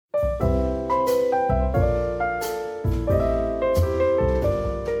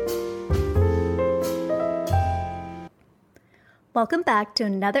Welcome back to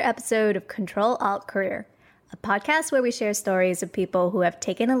another episode of Control Alt Career, a podcast where we share stories of people who have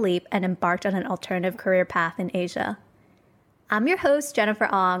taken a leap and embarked on an alternative career path in Asia. I'm your host, Jennifer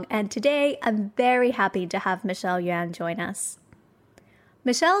Ong, and today I'm very happy to have Michelle Yuan join us.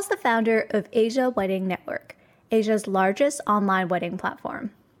 Michelle is the founder of Asia Wedding Network, Asia's largest online wedding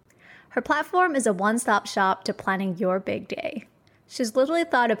platform. Her platform is a one-stop shop to planning your big day. She's literally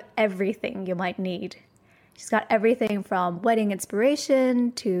thought of everything you might need. She's got everything from wedding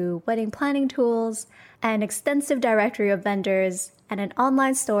inspiration to wedding planning tools, an extensive directory of vendors, and an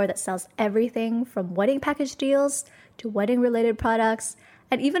online store that sells everything from wedding package deals to wedding-related products,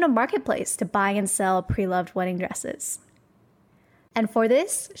 and even a marketplace to buy and sell pre-loved wedding dresses. And for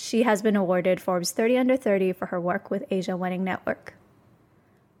this, she has been awarded Forbes 30 Under 30 for her work with Asia Wedding Network.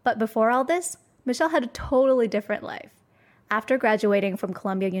 But before all this, Michelle had a totally different life. After graduating from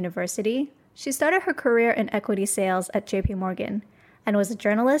Columbia University, she started her career in equity sales at JP Morgan and was a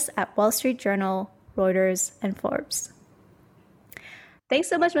journalist at Wall Street Journal, Reuters, and Forbes. Thanks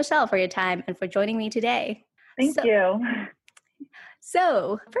so much, Michelle, for your time and for joining me today. Thank you.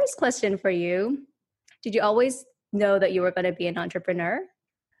 So, first question for you. Did you always know that you were going to be an entrepreneur?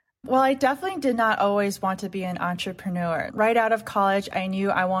 Well, I definitely did not always want to be an entrepreneur. Right out of college, I knew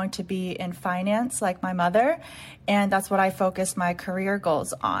I wanted to be in finance like my mother, and that's what I focused my career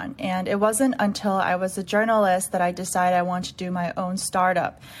goals on. And it wasn't until I was a journalist that I decided I wanted to do my own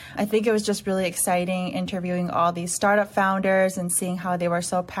startup. I think it was just really exciting interviewing all these startup founders and seeing how they were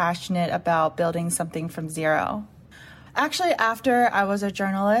so passionate about building something from zero. Actually, after I was a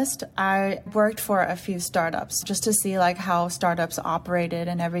journalist, I worked for a few startups just to see how startups operated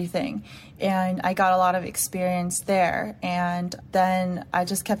and everything. And I got a lot of experience there. And then I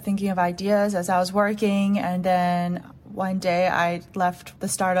just kept thinking of ideas as I was working. And then one day I left the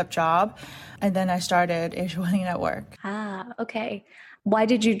startup job and then I started Asia Wedding Network. Okay. Why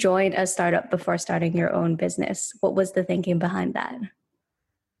did you join a startup before starting your own business? What was the thinking behind that?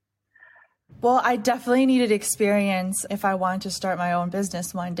 Well, I definitely needed experience if I wanted to start my own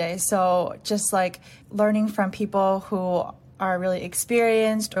business one day. So just learning from people who are really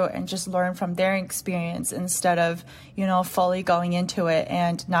experienced and just learn from their experience instead of, fully going into it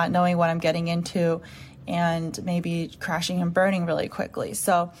and not knowing what I'm getting into and maybe crashing and burning really quickly.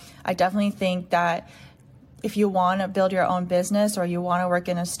 So I definitely think that if you want to build your own business or you want to work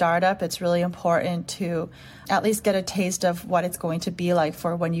in a startup, it's really important to at least get a taste of what it's going to be like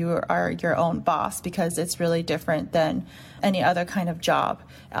for when you are your own boss, because it's really different than any other kind of job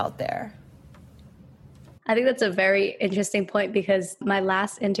out there. I think that's a very interesting point because my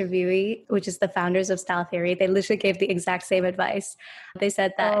last interviewee, which is the founders of Style Theory, they literally gave the exact same advice. They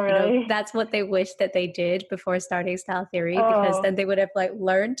said that really? that's what they wished that they did before starting Style Theory, because then they would have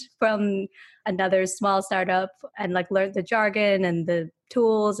learned from another small startup and learned the jargon and the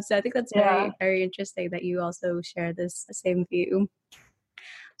tools. So I think that's very, very interesting that you also share this same view.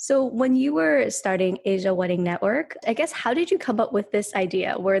 So when you were starting Asia Wedding Network, I guess, how did you come up with this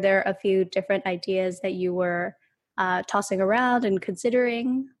idea? Were there a few different ideas that you were tossing around and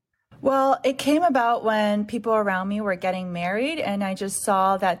considering? Well, it came about when people around me were getting married, and I just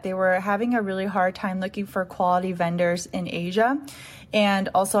saw that they were having a really hard time looking for quality vendors in Asia and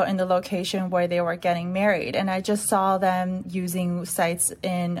also in the location where they were getting married. And I just saw them using sites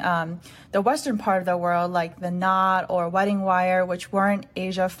in the Western part of the world, like The Knot or Wedding Wire, which weren't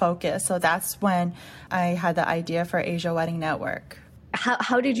Asia focused. So that's when I had the idea for Asia Wedding Network.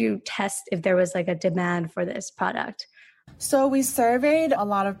 How did you test if there was a demand for this product? So we surveyed a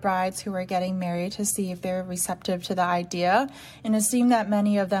lot of brides who were getting married to see if they were receptive to the idea, and it seemed that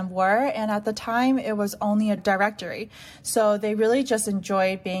many of them were, and at the time it was only a directory. So they really just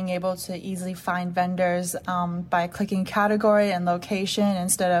enjoyed being able to easily find vendors by clicking category and location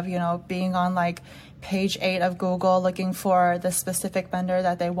instead of, being on page 8 of Google looking for the specific vendor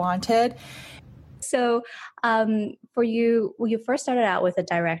that they wanted. So for you, when you first started out with a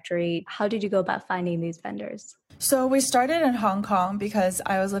directory, how did you go about finding these vendors? So we started in Hong Kong because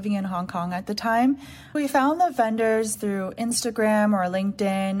I was living in Hong Kong at the time. We found the vendors through Instagram or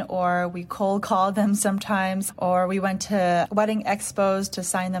LinkedIn, or we cold called them sometimes, or we went to wedding expos to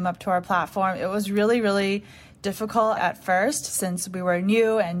sign them up to our platform. It was really, really difficult at first since we were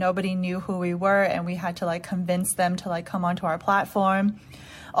new and nobody knew who we were, and we had to convince them to come onto our platform.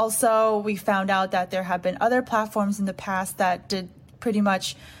 Also, we found out that there have been other platforms in the past that did pretty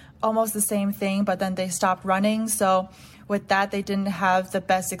much almost the same thing, but then they stopped running. So with that, they didn't have the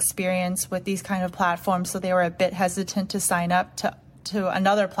best experience with these kind of platforms. So they were a bit hesitant to sign up to to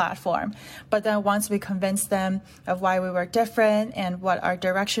another platform. But then once we convinced them of why we were different and what our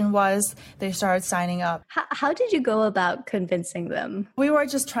direction was, they started signing up. How did you go about convincing them? We were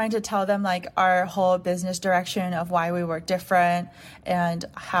just trying to tell them like our whole business direction of why we were different and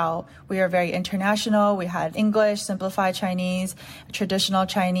how we are very international. We had English, simplified Chinese, traditional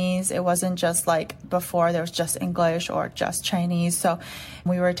Chinese. It wasn't just like before there was just English or just Chinese. So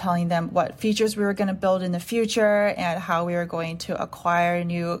we were telling them what features we were going to build in the future and how we were going to acquire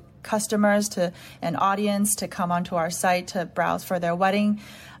new customers to an audience to come onto our site to browse for their wedding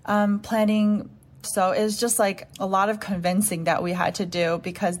planning. So it was just like a lot of convincing that we had to do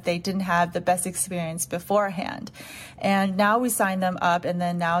because they didn't have the best experience beforehand. And now we sign them up and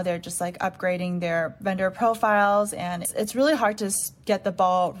then now they're just like upgrading their vendor profiles. And it's really hard to get the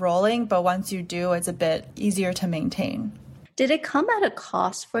ball rolling, but once you do, it's a bit easier to maintain. Did it come at a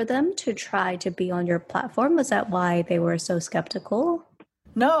cost for them to try to be on your platform? Was that why they were so skeptical?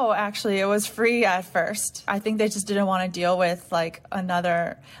 No, actually, it was free at first. I think they just didn't want to deal with like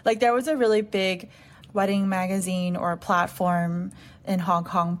there was a really big wedding magazine or platform in Hong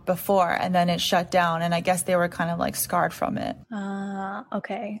Kong before, and then it shut down. And I guess they were kind of like scarred from it.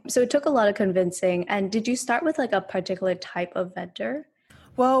 Okay. So it took a lot of convincing. And did you start with like a particular type of vendor?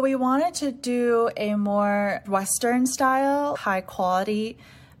 Well, we wanted to do a more Western style, high quality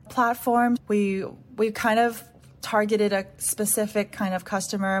platform. We kind of targeted a specific kind of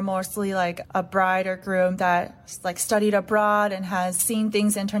customer, mostly like a bride or groom that like studied abroad and has seen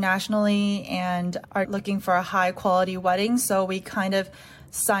things internationally and are looking for a high quality wedding. So we kind of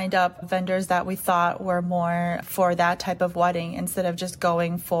signed up vendors that we thought were more for that type of wedding instead of just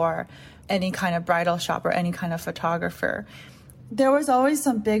going for any kind of bridal shop or any kind of photographer. There was always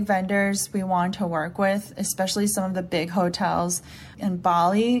some big vendors we wanted to work with, especially some of the big hotels in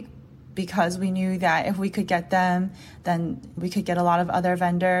Bali, because we knew that if we could get them, then we could get a lot of other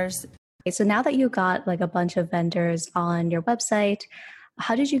vendors. So now that you got like a bunch of vendors on your website,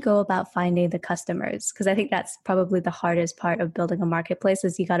 how did you go about finding the customers? Because I think that's probably the hardest part of building a marketplace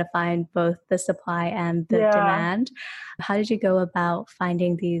is you got to find both the supply and the demand. How did you go about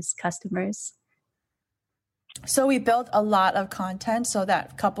finding these customers? So we built a lot of content so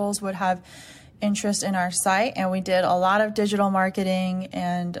that couples would have interest in our site, and we did a lot of digital marketing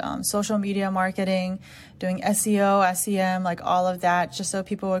and social media marketing, doing SEO, SEM, like all of that, just so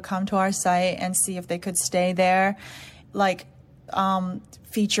people would come to our site and see if they could stay there, like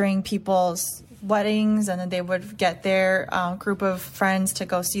featuring people's weddings, and then they would get their group of friends to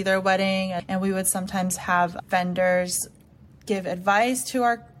go see their wedding, and we would sometimes have vendors give advice to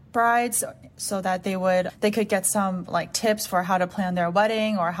our brides so that they could get some like tips for how to plan their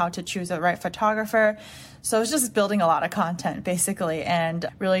wedding or how to choose the right photographer. So it's just building a lot of content basically and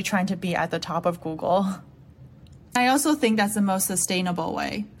really trying to be at the top of Google. I also think that's the most sustainable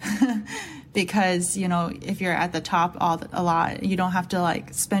way because, you know, if you're at the top a lot, you don't have to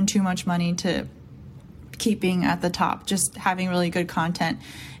like spend too much money to keep being at the top. Just having really good content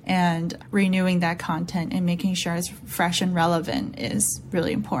and renewing that content and making sure it's fresh and relevant is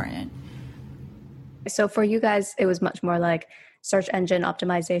really important. So for you guys, it was much more like search engine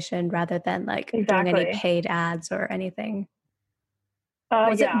optimization rather than like doing any paid ads or anything.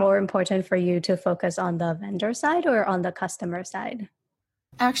 Was it more important for you to focus on the vendor side or on the customer side?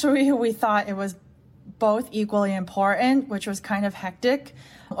 Actually, we thought it was both equally important, which was kind of hectic.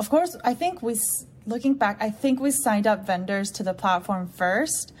 Of course, looking back, I think we signed up vendors to the platform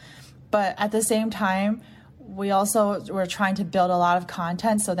first, but at the same time, we also were trying to build a lot of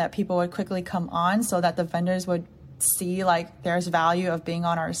content so that people would quickly come on so that the vendors would see like there's value of being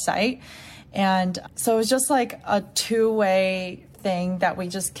on our site. And so it was just like a two-way thing that we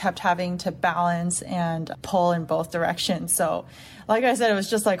just kept having to balance and pull in both directions. So like I said, it was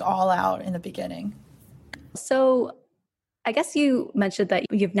just like all out in the beginning. So I guess you mentioned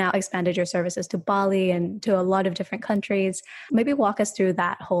that you've now expanded your services to Bali and to a lot of different countries. Maybe walk us through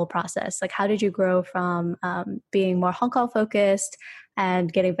that whole process. Like, how did you grow from being more Hong Kong focused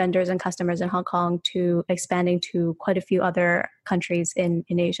and getting vendors and customers in Hong Kong to expanding to quite a few other countries in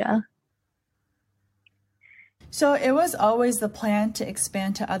Asia? So it was always the plan to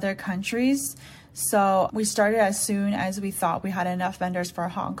expand to other countries. So we started as soon as we thought we had enough vendors for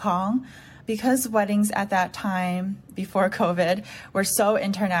Hong Kong. Because weddings at that time, before COVID, were so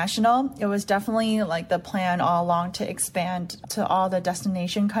international, it was definitely like the plan all along to expand to all the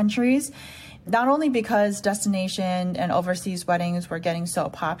destination countries. Not only because destination and overseas weddings were getting so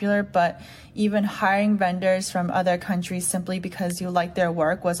popular, but even hiring vendors from other countries simply because you like their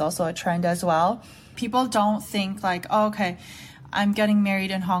work was also a trend as well. People don't think like, oh, okay, I'm getting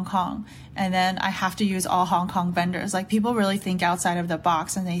married in Hong Kong and then I have to use all Hong Kong vendors. Like people really think outside of the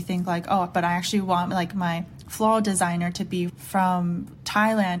box and they think like, oh, but I actually want like my floral designer to be from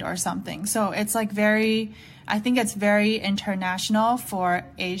Thailand or something. So it's like I think it's very international for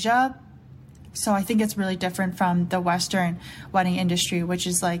Asia. So I think it's really different from the Western wedding industry, which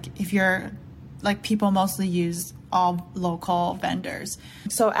is like if you're like people mostly use all local vendors.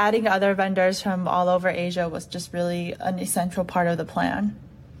 So adding other vendors from all over Asia was just really an essential part of the plan.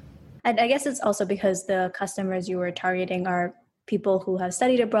 And I guess it's also because the customers you were targeting are people who have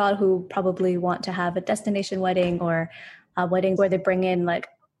studied abroad, who probably want to have a destination wedding or a wedding where they bring in like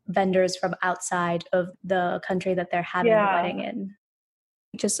vendors from outside of the country that they're having the wedding in.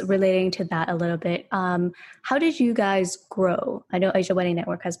 Just relating to that a little bit, how did you guys grow? I know Asia Wedding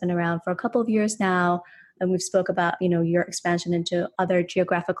Network has been around for a couple of years now, and we've spoke about, your expansion into other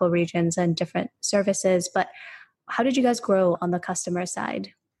geographical regions and different services, but how did you guys grow on the customer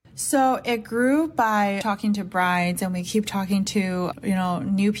side? So it grew by talking to brides, and we keep talking to,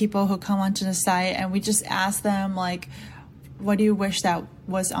 new people who come onto the site, and we just ask them like, what do you wish that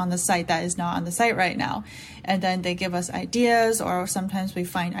was on the site that is not on the site right now? And then they give us ideas, or sometimes we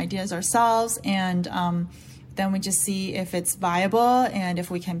find ideas ourselves, and then we just see if it's viable and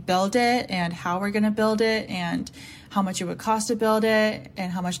if we can build it and how we're going to build it and how much it would cost to build it and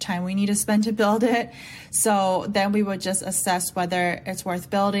how much time we need to spend to build it. So then we would just assess whether it's worth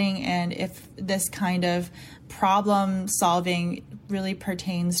building and if this kind of problem solving really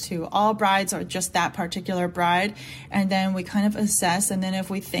pertains to all brides or just that particular bride. And then we kind of assess, and then if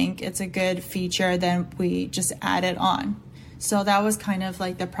we think it's a good feature, then we just add it on. So that was kind of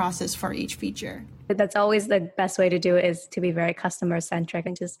like the process for each feature. That's always the best way to do it, is to be very customer centric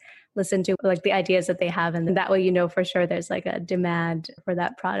and just listen to like the ideas that they have. And that way, for sure there's like a demand for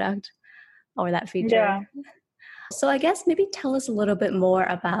that product or that feature. Yeah. So I guess maybe tell us a little bit more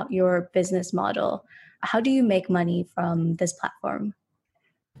about your business model. How do you make money from this platform?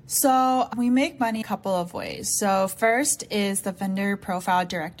 So we make money a couple of ways. So first is the vendor profile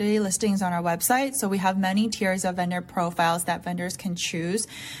directory listings on our website. So we have many tiers of vendor profiles that vendors can choose,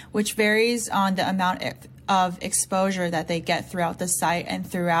 which varies on the amount of exposure that they get throughout the site and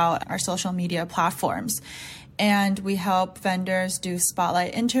throughout our social media platforms. And we help vendors do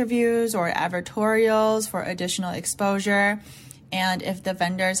spotlight interviews or advertorials for additional exposure. And if the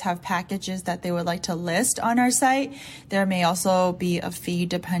vendors have packages that they would like to list on our site, there may also be a fee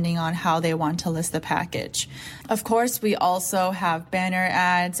depending on how they want to list the package. Of course, we also have banner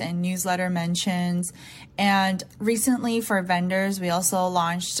ads and newsletter mentions. And recently for vendors, we also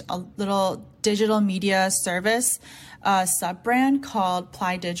launched a little digital media service sub-brand called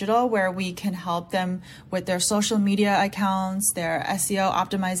Ply Digital, where we can help them with their social media accounts, their SEO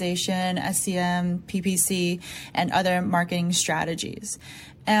optimization, SEM, PPC, and other marketing strategies.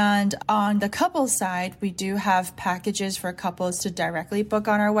 And on the couples side, we do have packages for couples to directly book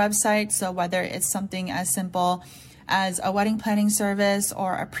on our website. So whether it's something as simple as a wedding planning service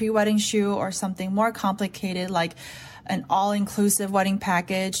or a pre-wedding shoot or something more complicated like an all-inclusive wedding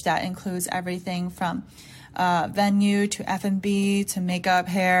package that includes everything from venue to F&B to makeup,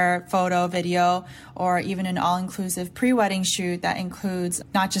 hair, photo, video, or even an all-inclusive pre-wedding shoot that includes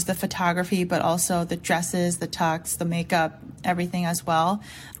not just the photography, but also the dresses, the tux, the makeup, everything as well.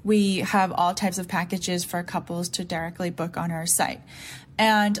 We have all types of packages for couples to directly book on our site.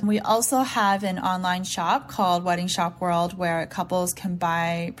 And we also have an online shop called Wedding Shop World, where couples can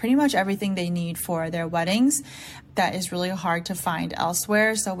buy pretty much everything they need for their weddings. That is really hard to find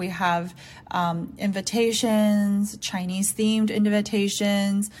elsewhere. So we have invitations, Chinese themed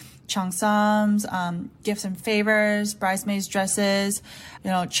invitations, cheongsams, gifts and favors, bridesmaids dresses,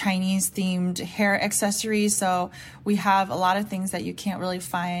 Chinese themed hair accessories. So we have a lot of things that you can't really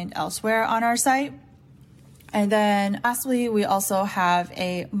find elsewhere on our site. And then lastly, we also have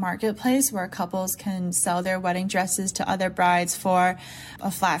a marketplace where couples can sell their wedding dresses to other brides for a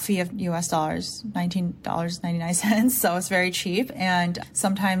flat fee of US dollars, $19.99. So it's very cheap. And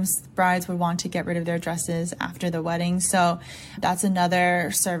sometimes brides would want to get rid of their dresses after the wedding. So that's another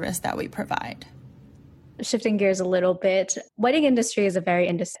service that we provide. Shifting gears a little bit, wedding industry is a very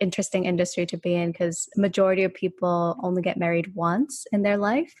interesting industry to be in because majority of people only get married once in their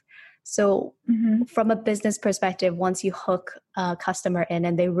life. So from a business perspective, once you hook a customer in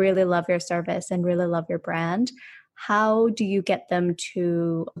and they really love your service and really love your brand, how do you get them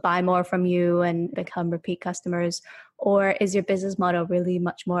to buy more from you and become repeat customers? Or is your business model really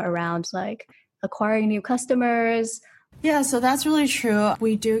much more around like acquiring new customers Yeah, so that's really true.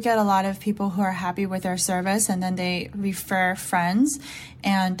 We do get a lot of people who are happy with our service and then they refer friends.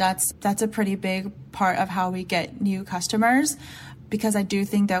 And that's a pretty big part of how we get new customers, because I do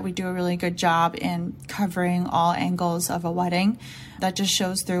think that we do a really good job in covering all angles of a wedding. That just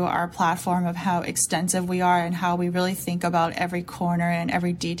shows through our platform of how extensive we are and how we really think about every corner and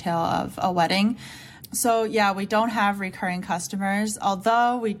every detail of a wedding. So yeah, we don't have recurring customers,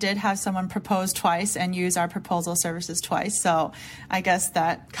 although we did have someone propose twice and use our proposal services twice. So I guess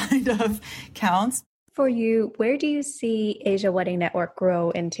that kind of counts. For you, where do you see Asia Wedding Network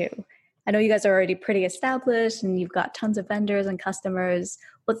grow into? I know you guys are already pretty established and you've got tons of vendors and customers.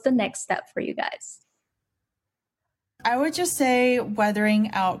 What's the next step for you guys? I would just say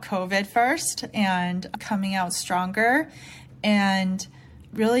weathering out COVID first and coming out stronger, and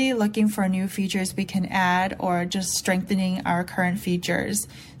really looking for new features we can add or just strengthening our current features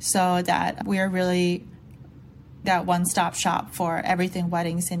so that we are really that one-stop shop for everything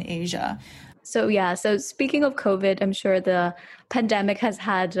weddings in Asia. So speaking of COVID, I'm sure the pandemic has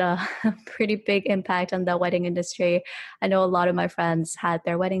had a pretty big impact on the wedding industry. I know a lot of my friends had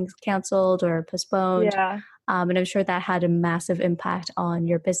their weddings canceled or postponed. Yeah. And I'm sure that had a massive impact on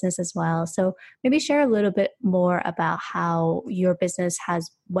your business as well. So maybe share a little bit more about how your business has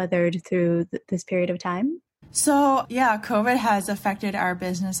weathered through this period of time. So yeah, COVID has affected our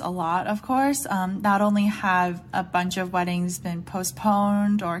business a lot, of course. Not only have a bunch of weddings been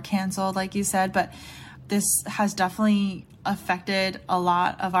postponed or canceled, like you said, but this has definitely affected a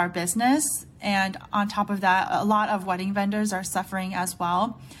lot of our business. And on top of that, a lot of wedding vendors are suffering as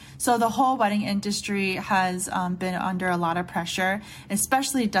well. So the whole wedding industry has been under a lot of pressure,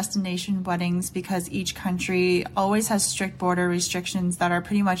 especially destination weddings, because each country always has strict border restrictions that are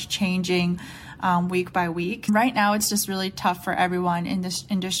pretty much changing week by week. Right now, it's just really tough for everyone in this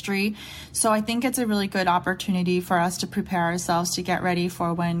industry. So I think it's a really good opportunity for us to prepare ourselves to get ready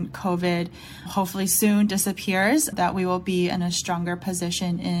for when COVID hopefully soon disappears, that we will be in a stronger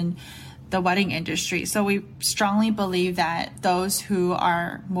position in the wedding industry. So we strongly believe that those who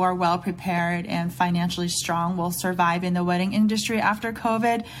are more well prepared and financially strong will survive in the wedding industry after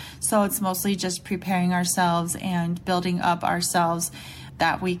COVID. So it's mostly just preparing ourselves and building up ourselves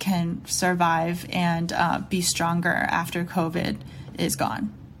that we can survive and be stronger after COVID is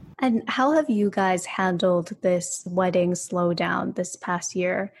gone. And how have you guys handled this wedding slowdown this past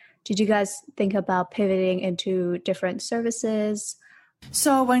year? Did you guys think about pivoting into different services?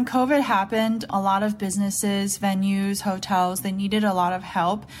 So when COVID happened, a lot of businesses, venues, hotels, they needed a lot of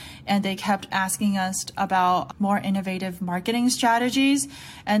help, and they kept asking us about more innovative marketing strategies.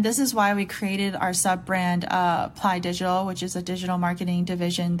 And this is why we created our sub-brand, Ply Digital, which is a digital marketing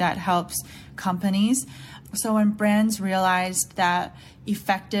division that helps companies. So when brands realized that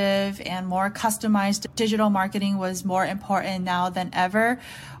effective and more customized digital marketing was more important now than ever,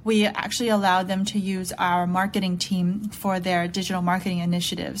 we actually allowed them to use our marketing team for their digital marketing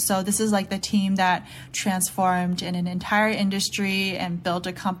initiatives. So this is like the team that transformed in an entire industry and built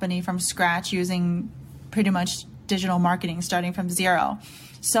a company from scratch using pretty much digital marketing starting from zero.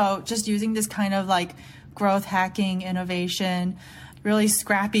 So just using this kind of like growth hacking innovation, really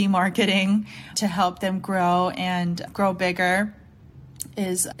scrappy marketing to help them grow and grow bigger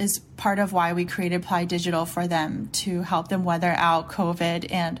is part of why we created Ply Digital, for them to help them weather out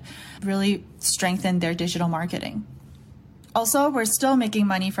COVID and really strengthen their digital marketing. Also, we're still making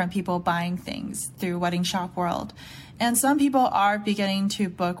money from people buying things through Wedding Shop World. And some people are beginning to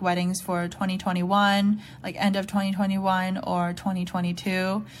book weddings for 2021, like end of 2021 or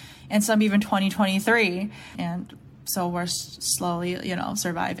 2022, and some even 2023. And so we're slowly,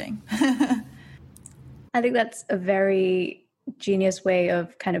 surviving. I think that's a very genius way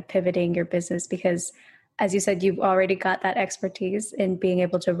of kind of pivoting your business, because as you said, you've already got that expertise in being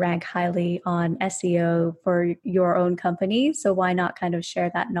able to rank highly on SEO for your own company. So why not kind of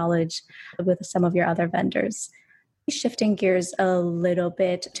share that knowledge with some of your other vendors? Shifting gears a little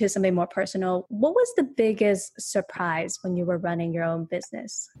bit to something more personal, what was the biggest surprise when you were running your own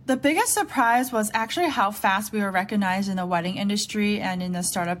business? The biggest surprise was actually how fast we were recognized in the wedding industry and in the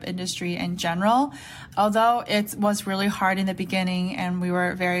startup industry in general. Although it was really hard in the beginning and we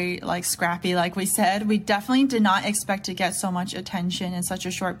were very scrappy, like we said, we definitely did not expect to get so much attention in such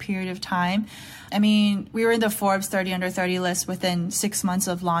a short period of time. I mean, we were in the Forbes 30 under 30 list within 6 months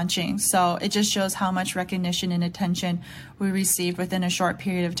of launching. So it just shows how much recognition and attention we received within a short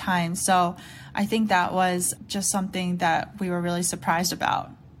period of time. So I think that was just something that we were really surprised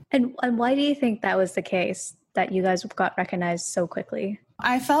about. And why do you think that was the case, that you guys got recognized so quickly?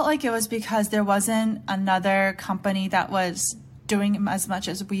 I felt like it was because there wasn't another company that was doing as much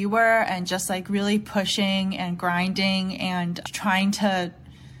as we were and just like really pushing and grinding and trying to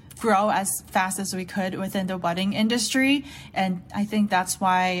grow as fast as we could within the wedding industry. And I think that's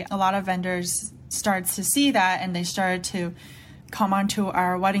why a lot of vendors started to see that and they started to come onto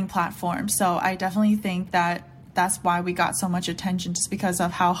our wedding platform. So I definitely think that that's why we got so much attention, just because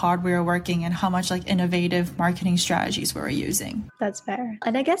of how hard we were working and how much like innovative marketing strategies we were using. That's fair.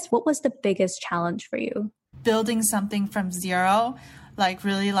 And I guess what was the biggest challenge for you? Building something from zero, like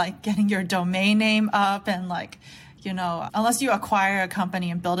really like getting your domain name up and like, you know, unless you acquire a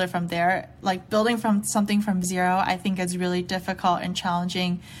company and build it from there, like building from something from zero, I think is really difficult and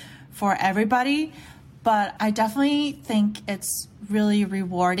challenging for everybody. But I definitely think it's really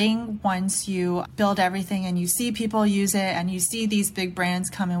rewarding once you build everything and you see people use it and you see these big brands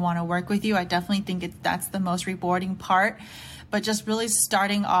come and want to work with you. I definitely think that's the most rewarding part. But just really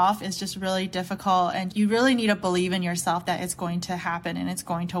starting off is just really difficult. And you really need to believe in yourself that it's going to happen and it's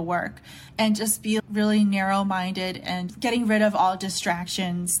going to work. And just be really narrow-minded and getting rid of all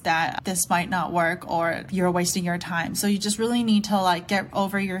distractions that this might not work or you're wasting your time. So you just really need to like get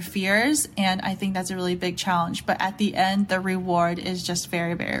over your fears. And I think that's a really big challenge. But at the end, the reward is just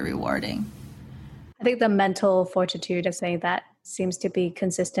very, very rewarding. I think the mental fortitude of saying that seems to be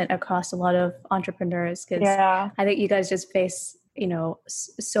consistent across a lot of entrepreneurs, because I think you guys just face, you know,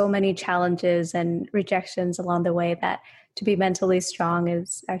 so many challenges and rejections along the way that to be mentally strong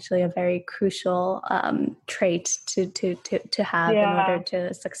is actually a very crucial trait to have in order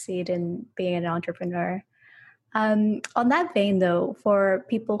to succeed in being an entrepreneur. On that vein, though, for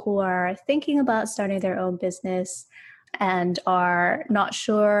people who are thinking about starting their own business and are not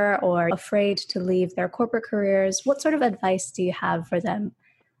sure or afraid to leave their corporate careers, what sort of advice do you have for them?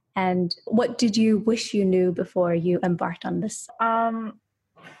 And what did you wish you knew before you embarked on this? I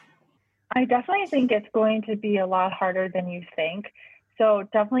definitely think it's going to be a lot harder than you think. So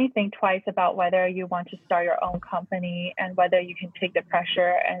definitely think twice about whether you want to start your own company and whether you can take the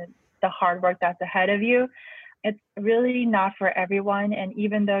pressure and the hard work that's ahead of you. It's really not for everyone. And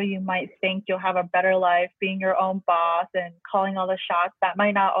even though you might think you'll have a better life being your own boss and calling all the shots, that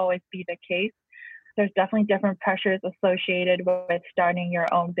might not always be the case. There's definitely different pressures associated with starting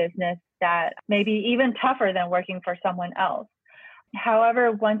your own business that may be even tougher than working for someone else.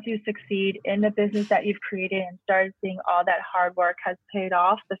 However, once you succeed in the business that you've created and started seeing all that hard work has paid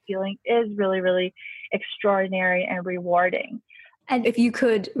off, the feeling is really, really extraordinary and rewarding. And if you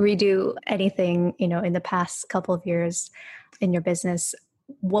could redo anything, you know, in the past couple of years in your business,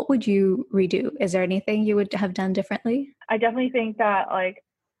 what would you redo? Is there anything you would have done differently? I definitely think that like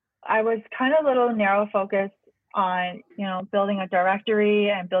I was kind of a little narrow focused on, you know, building a directory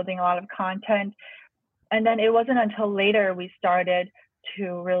and building a lot of content. And then it wasn't until later we started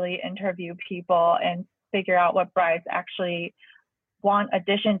to really interview people and figure out what brides actually want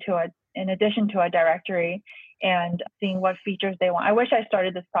in addition to a directory, and seeing what features they want. I wish I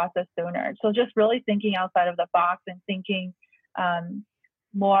started this process sooner. So just really thinking outside of the box and thinking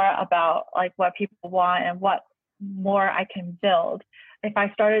more about like what people want and what more I can build. If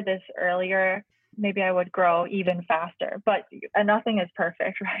I started this earlier, maybe I would grow even faster, but nothing is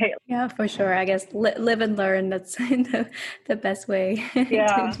perfect, right? Yeah, for sure. I guess live and learn. That's the best way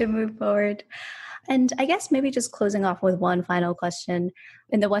to move forward. And I guess maybe just closing off with one final question.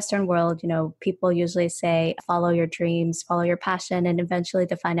 In the Western world, you know, people usually say, follow your dreams, follow your passion, and eventually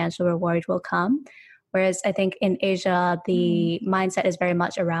the financial reward will come. Whereas I think in Asia, the mindset is very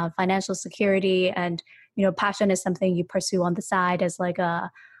much around financial security, and, you know, passion is something you pursue on the side as like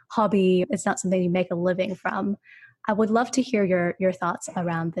a hobby. It's not something you make a living from. I would love to hear your thoughts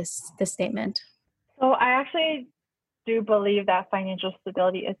around this statement. So I actually do believe that financial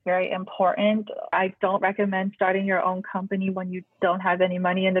stability is very important. I don't recommend starting your own company when you don't have any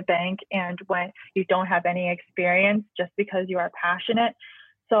money in the bank and when you don't have any experience, just because you are passionate.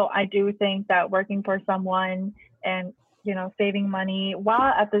 So I do think that working for someone and, you know, saving money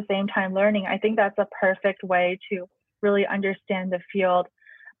while at the same time learning, I think that's a perfect way to really understand the field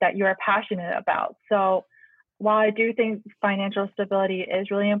that you're passionate about. So while I do think financial stability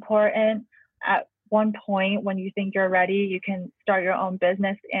is really important, at one point when you think you're ready, you can start your own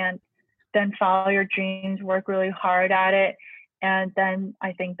business and then follow your dreams, work really hard at it. And then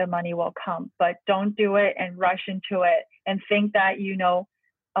I think the money will come, but don't do it and rush into it and think that you know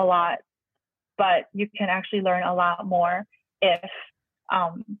a lot, but you can actually learn a lot more if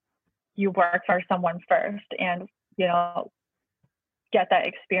you work for someone first and, you know, get that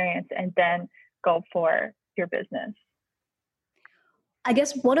experience and then go for your business. I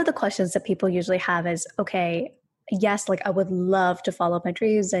guess one of the questions that people usually have is, okay, yes, like I would love to follow my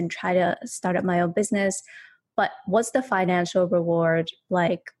dreams and try to start up my own business, But what's the financial reward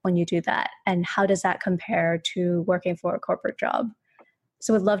like when you do that? And how does that compare to working for a corporate job?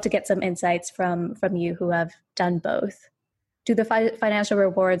 So would love to get some insights from you who have done both. Do the financial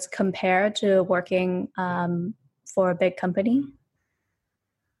rewards compare to working for a big company?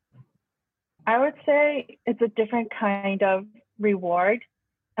 I would say it's a different kind of reward.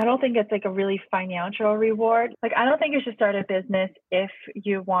 I don't think it's like a really financial reward. Like, I don't think you should start a business if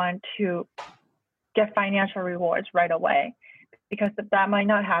you want to get financial rewards right away, because that might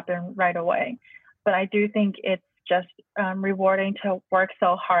not happen right away. But I do think it's just rewarding to work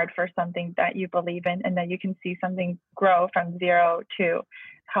so hard for something that you believe in, and that you can see something grow from zero to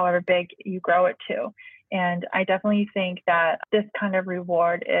however big you grow it to. And I definitely think that this kind of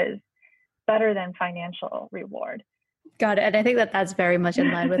reward is better than financial reward. Got it. And I think that that's very much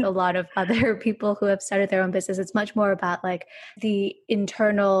in line with a lot of other people who have started their own business. It's much more about like the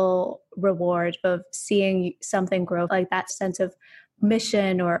internal reward of seeing something grow, like that sense of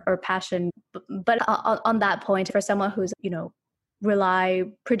mission or passion. But on that point, for someone who's, rely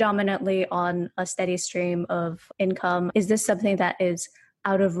predominantly on a steady stream of income, is this something that is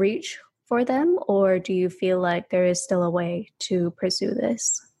out of reach for them? Or do you feel like there is still a way to pursue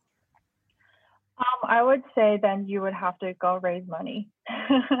this? I would say then you would have to go raise money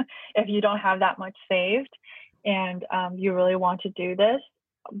if you don't have that much saved, and you really want to do this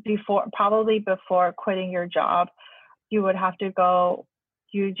probably before quitting your job. You would have to go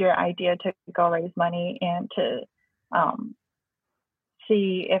use your idea to go raise money and to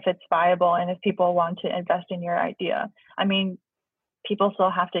see if it's viable and if people want to invest in your idea. I mean, people still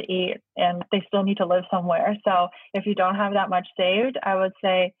have to eat and they still need to live somewhere. So if you don't have that much saved, I would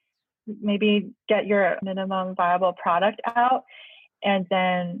say maybe get your minimum viable product out and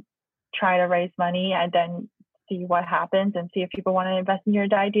then try to raise money and then see what happens and see if people want to invest in your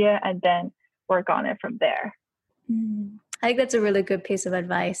idea and then work on it from there. I think that's a really good piece of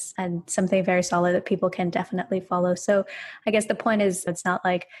advice and something very solid that people can definitely follow. So I guess the point is, it's not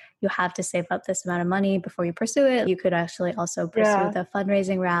like you have to save up this amount of money before you pursue it. You could actually also pursue the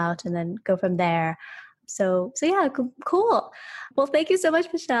fundraising route and then go from there. So yeah, cool. Well, thank you so much,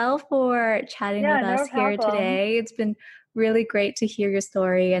 Michelle, for chatting with us here today. It's been really great to hear your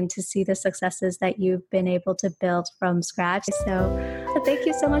story and to see the successes that you've been able to build from scratch. So thank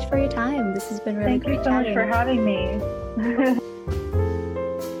you so much for your time. This has been really great chatting. Thank you so much for having me.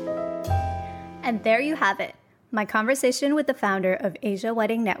 And there you have it, my conversation with the founder of Asia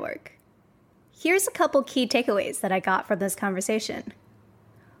Wedding Network. Here's a couple key takeaways that I got from this conversation.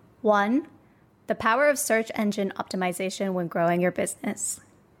 1, the power of search engine optimization when growing your business.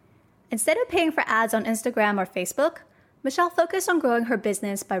 Instead of paying for ads on Instagram or Facebook, Michelle focused on growing her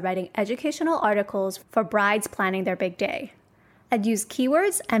business by writing educational articles for brides planning their big day, and used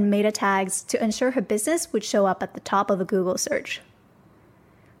keywords and meta tags to ensure her business would show up at the top of a Google search.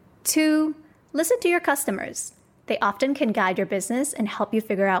 2, listen to your customers. They often can guide your business and help you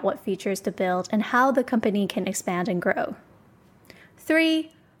figure out what features to build and how the company can expand and grow.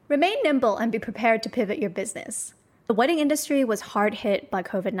 3, remain nimble and be prepared to pivot your business. The wedding industry was hard hit by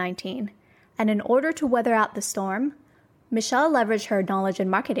COVID-19, and in order to weather out the storm, Michelle leveraged her knowledge in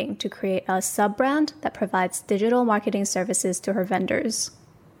marketing to create a sub-brand that provides digital marketing services to her vendors.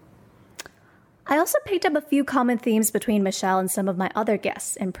 I also picked up a few common themes between Michelle and some of my other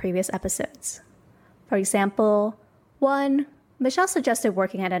guests in previous episodes. For example, 1, Michelle suggested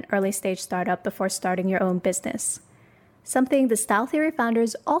working at an early stage startup before starting your own business, something the Style Theory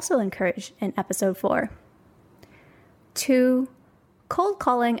founders also encouraged in episode 4. 2, cold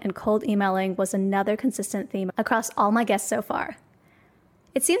calling and cold emailing was another consistent theme across all my guests so far.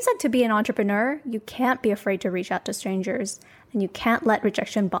 It seems like to be an entrepreneur, you can't be afraid to reach out to strangers, and you can't let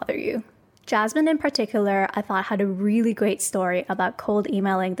rejection bother you. Jasmine in particular, I thought had a really great story about cold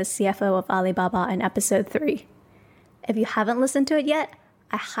emailing the CFO of Alibaba in episode 3. If you haven't listened to it yet,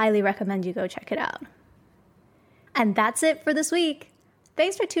 I highly recommend you go check it out. And that's it for this week.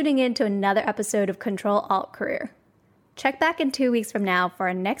 Thanks for tuning in to another episode of Control Alt Career. Check back in 2 weeks from now for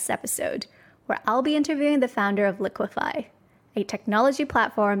our next episode, where I'll be interviewing the founder of Liquify, a technology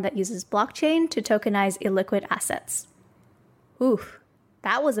platform that uses blockchain to tokenize illiquid assets. Oof,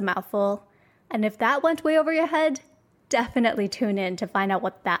 that was a mouthful. And if that went way over your head, definitely tune in to find out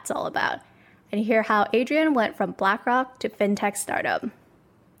what that's all about and hear how Adrian went from BlackRock to fintech startup.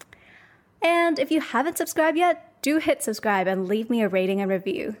 And if you haven't subscribed yet, do hit subscribe and leave me a rating and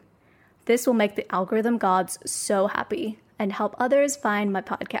review. This will make the algorithm gods so happy and help others find my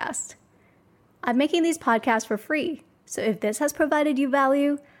podcast. I'm making these podcasts for free, so if this has provided you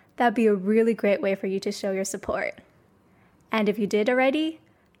value, that'd be a really great way for you to show your support. And if you did already,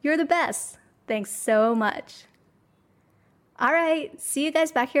 you're the best. Thanks so much. All right, see you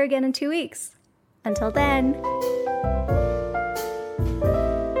guys back here again in 2 weeks. Until then.